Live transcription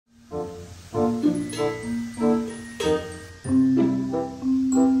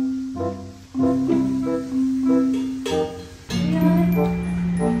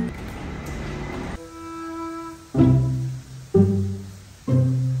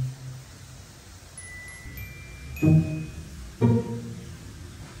Chị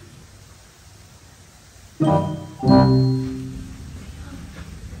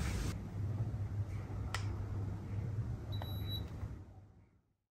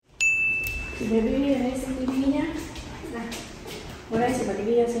để Bibi ở đây xem Bibi nhá. Nào, ngồi đây chị mở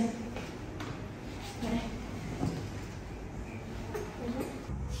Bibi ra xem. Ngồi đây.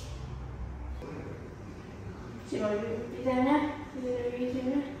 Chị mở Bibi ra nhá. Bibi xem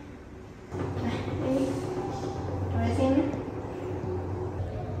nhá. Này, đi. Ngồi đây xem nhá.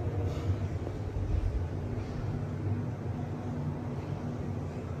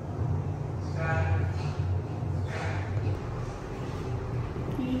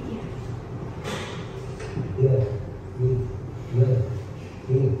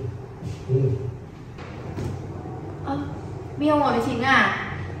 Bi không ngồi với chị nữa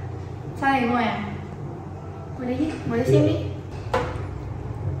à? Sao này ngồi à? Ngồi đây đi, ngồi đây xem đi.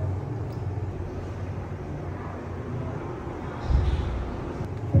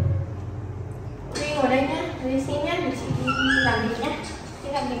 Bi ngồi đây nhá, ngồi đây xem nhá, để chị đi làm việc nhá.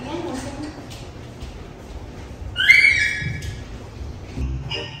 Đi làm việc nhá, ngồi xem.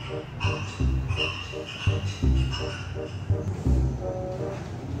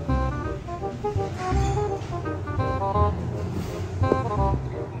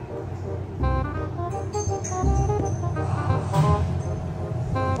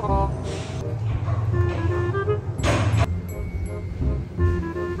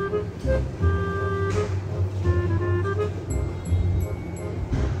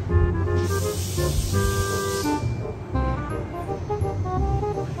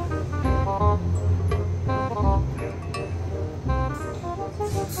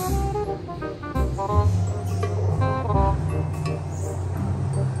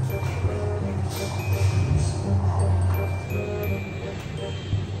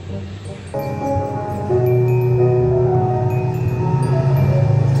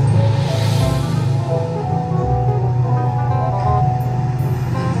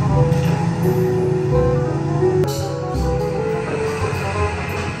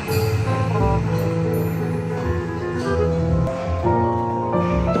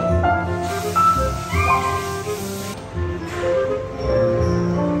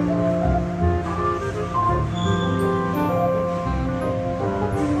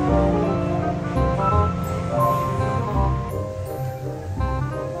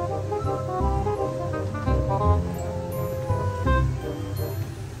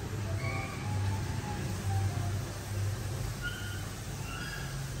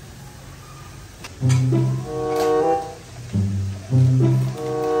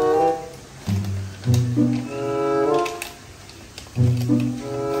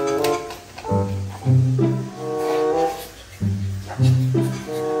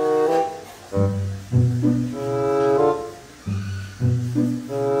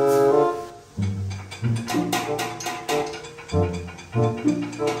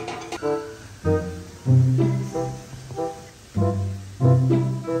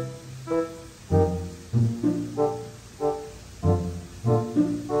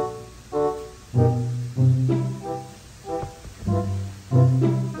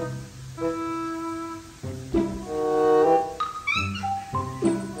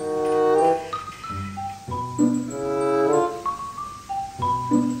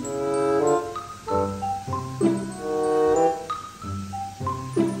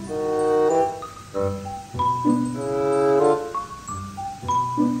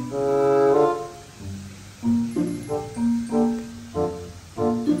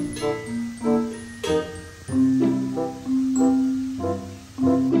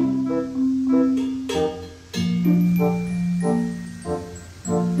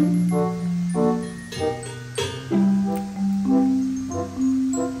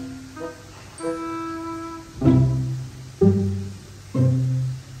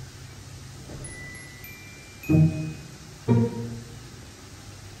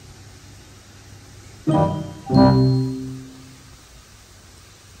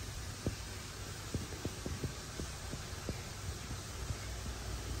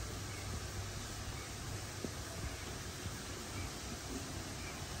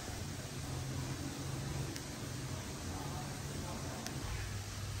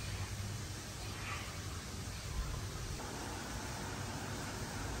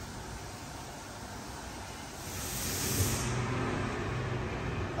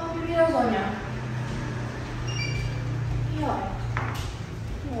 Bibi đâu rồi nhỉ? Bibi rồi.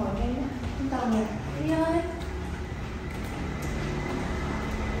 Ngồi đây nè, con tàu này. Bibi ơi.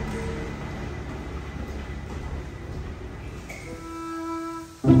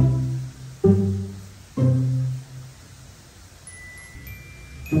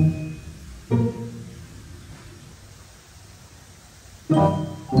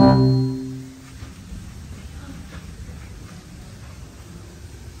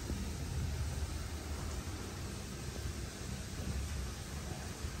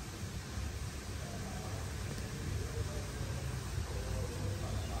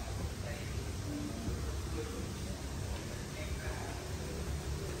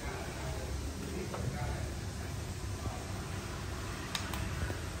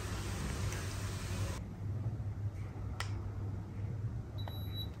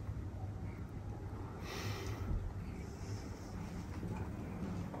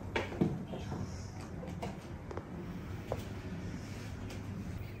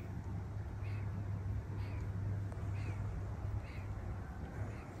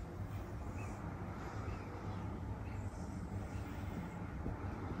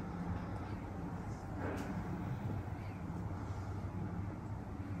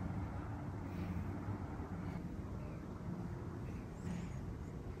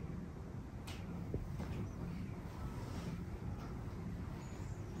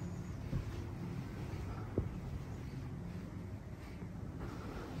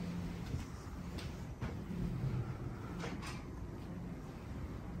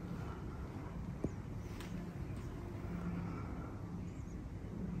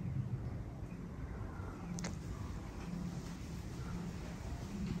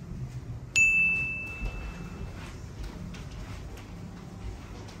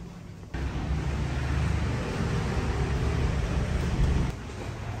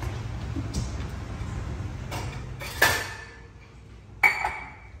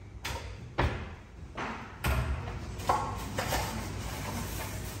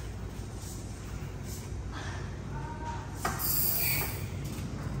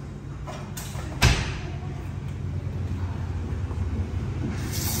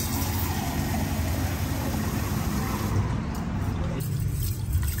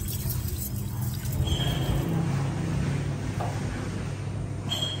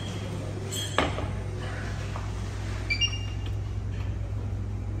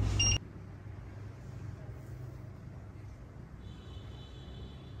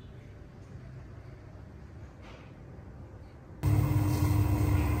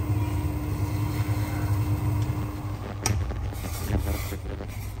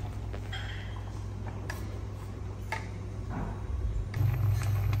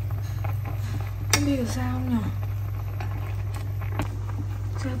 sao không nhỉ?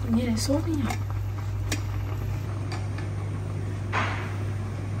 Sao tự nhiên lại sốt thế nhỉ?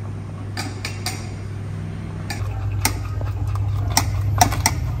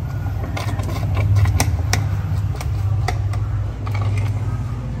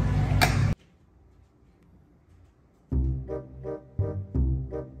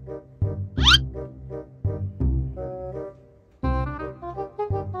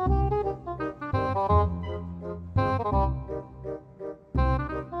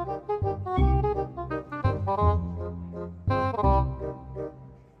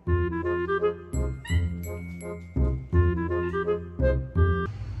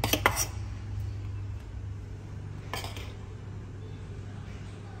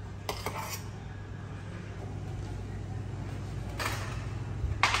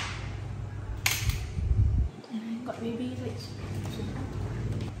 Gọi Bibi dậy.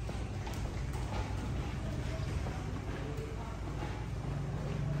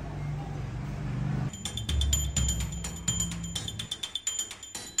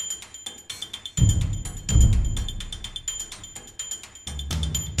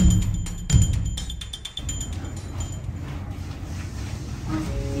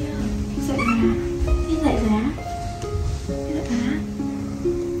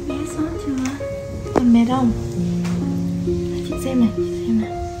 Mệt không? Chị xem này,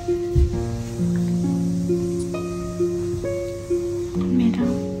 mệt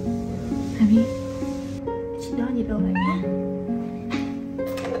không? Hả Bi? Chị đo nhiệt độ lại nhé.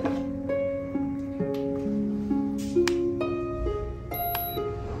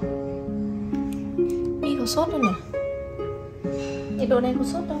 Bi có sốt không nhỉ? Nhiệt độ này có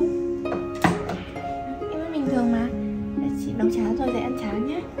sốt đâu. Em nói bình thường mà. Chị nấu cháo rồi, dậy ăn cháo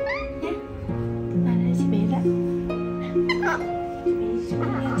nhé. Chị bé lại. Chị bé cho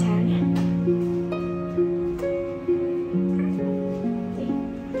con đi ăn cháo nhé.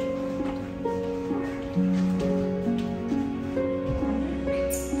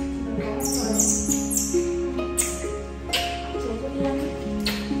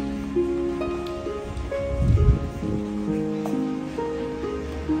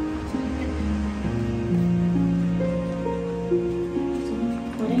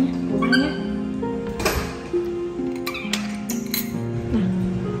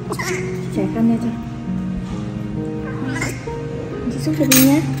 Trẻ con nha cho. Chị xúc cho đi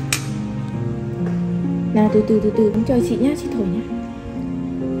nhé. Nào từ từ cũng cho chị nhé, chị thổi nhé.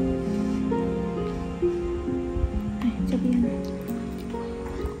 Này, cho đi ăn.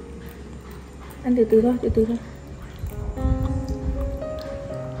 Ăn từ từ thôi.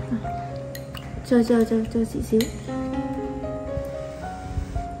 Cho chị xíu.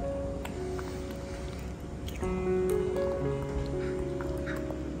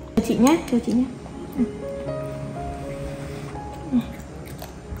 Cho chị nhé.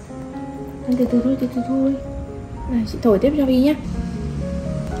 Ăn từ từ thôi. Này, chị thổi tiếp cho Bi nhé.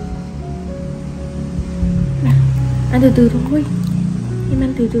 Nào, ăn từ từ thôi. Em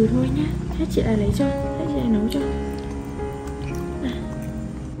ăn từ từ thôi nhé. Hết chị lại lấy cho, hết chị lại nấu cho.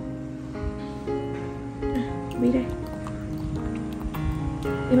 Bi đây.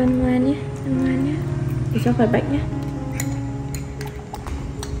 Em ăn ngoan nhé, để cho khỏi bệnh nhé.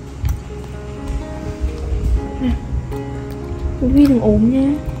 Bibi đừng ốm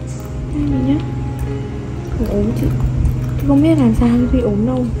nha. Đây mình nhá. Đừng ốm chị. Tôi không biết làm sao Bibi ốm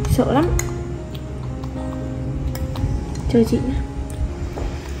đâu. Sợ lắm. Chờ chị nhá.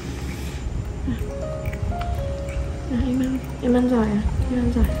 Em ăn giỏi à? Em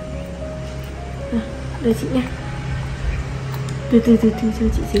ăn giỏi. Đợi chị nha. Từ cho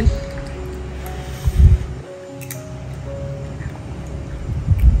chị xíu.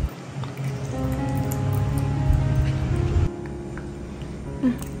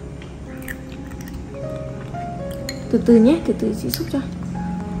 Từ từ nhé, từ từ chị xúc cho.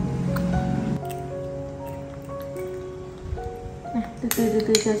 Nào, từ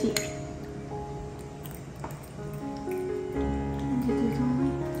từ cho chị. Từ từ thôi.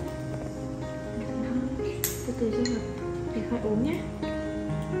 Từ từ cho hợp. Để khỏi ốm nhé.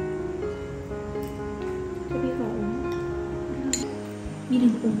 Cho Bi khỏi ốm. Bi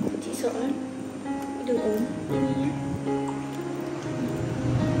đừng ốm, chị sợ lắm. Bi đừng ốm, Bi nhé.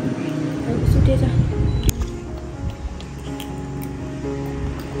 Đấy, xúc tiếp ra.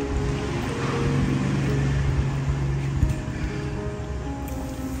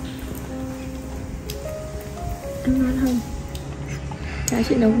 Ăn ngon không? Cháo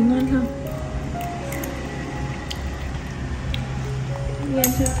chị nấu có ngon không? Đi ăn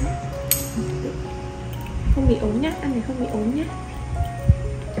chưa? Không bị ốm nhá, ăn thì không bị ốm nhá.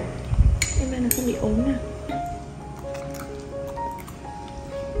 Em hôm nay là không bị ốm nào.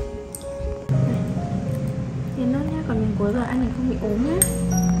 Nhìn nó nhá, còn mình cuối giờ ăn thì không bị ốm nhá.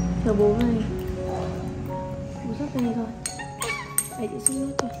 Chờ bố về. Bố sắp về rồi. Để chị xin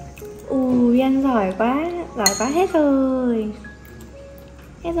nước rồi. Ui, ăn giỏi quá hết rồi.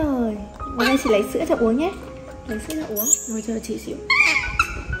 Hết rồi. Ngồi đây chị lấy sữa cho uống nhé. Lấy sữa cho uống. Ngồi chờ chị xíu.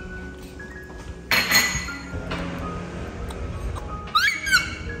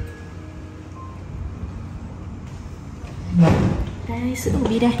 Đây, sữa của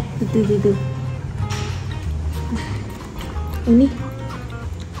Bi đây. Từ từ. Uống đi.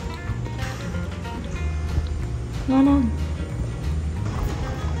 Ngon không?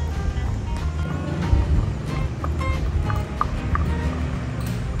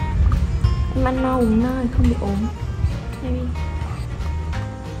 Em ăn no uống no không bị ốm. Đây.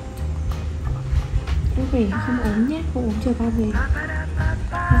 Em khỏe không ốm nhé, không ốm chờ ba về.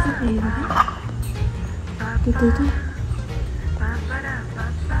 Ba sắp về rồi đấy. Từ từ thôi.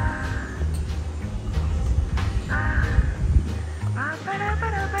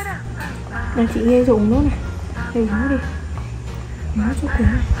 Là chị nghe rồi uống nước này. Đây uống đi. Uống cho cuốn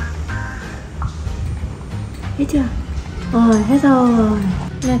này. Hết chưa? Rồi, hết rồi.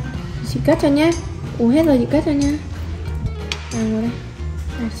 Này, chị cất cho nhé. Uống hết rồi chị cất cho nhé. Ngồi đây.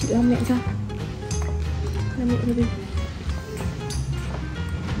 Này, chị lau miệng cho. Lau miệng cho đi.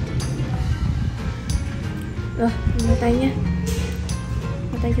 Rồi, lau tay nhé.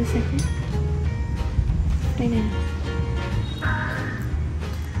 Lau tay cho sạch nhé. Đây nè.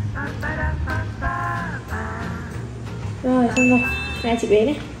 Rồi, xong rồi. Này chị bé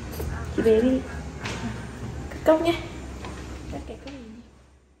này. Chị bé đi cất cốc nhé.